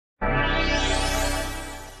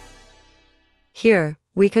Here,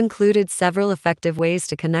 we concluded several effective ways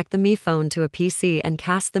to connect the Mi phone to a PC and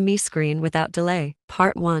cast the Mi screen without delay.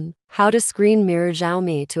 Part 1. How to screen mirror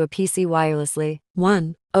Xiaomi to a PC wirelessly.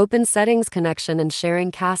 1. Open Settings Connection and Sharing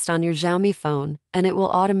Cast on your Xiaomi phone, and it will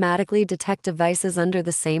automatically detect devices under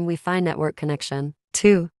the same Wi-Fi network connection.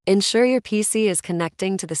 2. Ensure your PC is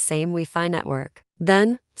connecting to the same Wi-Fi network.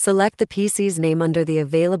 Then, select the PC's name under the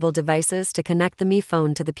available devices to connect the Mi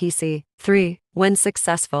phone to the PC. 3. When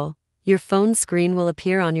successful, your phone screen will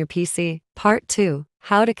appear on your PC. Part 2.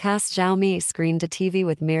 How to cast Xiaomi screen to TV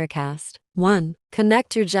with Miracast. 1.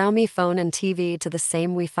 Connect your Xiaomi phone and TV to the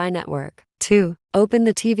same Wi-Fi network. 2. Open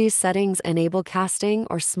the TV's settings, enable casting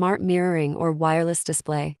or smart mirroring or wireless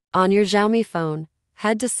display. On your Xiaomi phone,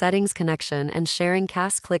 head to Settings Connection and Sharing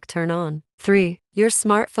Cast, click Turn On. 3. Your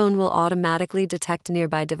smartphone will automatically detect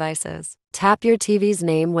nearby devices. Tap your TV's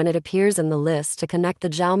name when it appears in the list to connect the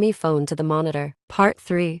Xiaomi phone to the monitor. Part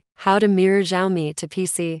 3. How to mirror Xiaomi to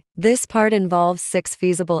PC. This part involves 6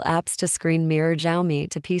 feasible apps to screen mirror Xiaomi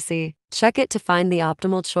to PC. Check it to find the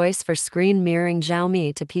optimal choice for screen mirroring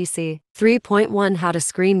Xiaomi to PC. 3.1 How to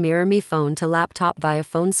screen mirror Mi phone to laptop via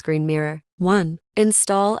phone screen mirror. 1.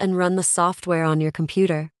 Install and run the software on your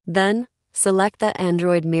computer. Then, select the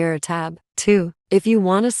Android Mirror tab. 2. If you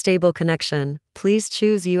want a stable connection, please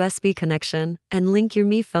choose USB connection and link your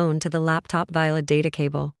Mi phone to the laptop via a data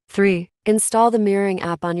cable. 3. Install the mirroring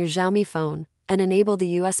app on your Xiaomi phone and enable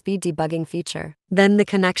the USB debugging feature. Then the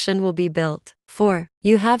connection will be built. 4.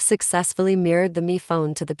 You have successfully mirrored the Mi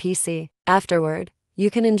phone to the PC. Afterward, you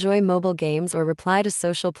can enjoy mobile games or reply to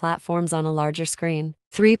social platforms on a larger screen.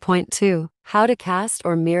 3.2. How to cast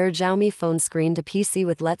or mirror Xiaomi phone screen to PC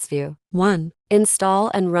with LetsView. 1.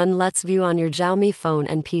 Install and run LetsView on your Xiaomi phone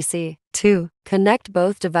and PC. 2. Connect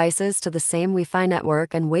both devices to the same Wi-Fi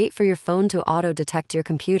network and wait for your phone to auto-detect your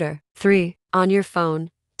computer. 3. On your phone,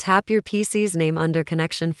 tap your PC's name under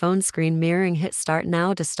Connection Phone Screen Mirroring. Hit Start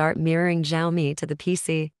now to start mirroring Xiaomi to the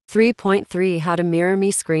PC. 3.3 How to mirror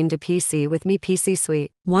Mi screen to PC with Mi PC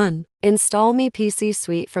Suite. 1. Install Mi PC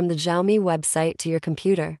Suite from the Xiaomi website to your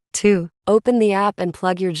computer. 2. Open the app and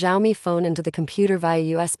plug your Xiaomi phone into the computer via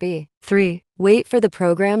USB. 3. Wait for the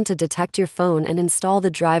program to detect your phone and install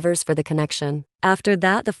the drivers for the connection. After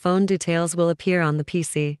that, the phone details will appear on the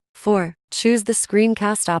PC. 4. Choose the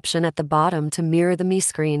screencast option at the bottom to mirror the Mi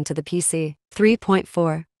screen to the PC.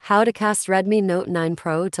 3.4. How to cast Redmi Note 9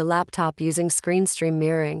 Pro to laptop using screen stream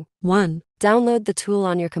mirroring. 1. Download the tool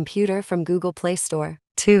on your computer from Google Play Store.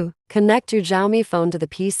 2. Connect your Xiaomi phone to the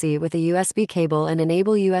PC with a USB cable and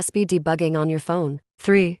enable USB debugging on your phone.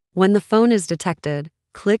 3. When the phone is detected,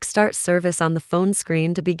 click Start Service on the phone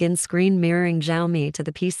screen to begin screen mirroring Xiaomi to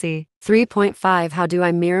the PC. 3.5 How do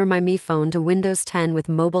I mirror my Mi phone to Windows 10 with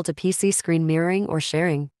mobile to PC screen mirroring or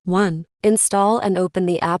sharing? 1. Install and open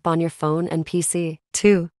the app on your phone and PC.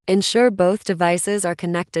 2. Ensure both devices are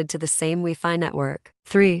connected to the same Wi-Fi network.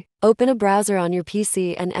 3. Open a browser on your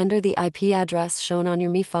PC and enter the IP address shown on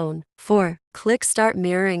your Mi phone. 4. Click Start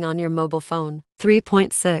Mirroring on your mobile phone.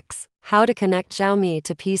 3.6 How to connect Xiaomi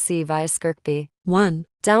to PC via SCRKP. 1.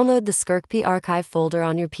 Download the SCRKP archive folder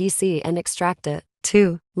on your PC and extract it.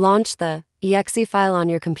 2. Launch the exe file on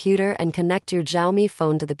your computer and connect your Xiaomi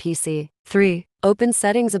phone to the PC. 3. Open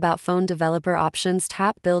Settings About Phone Developer Options,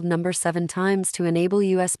 tap build number 7 times to enable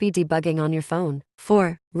USB debugging on your phone.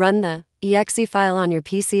 4. Run the exe file on your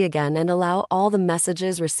PC again and allow all the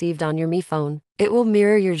messages received on your Mi phone. It will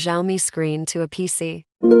mirror your Xiaomi screen to a PC.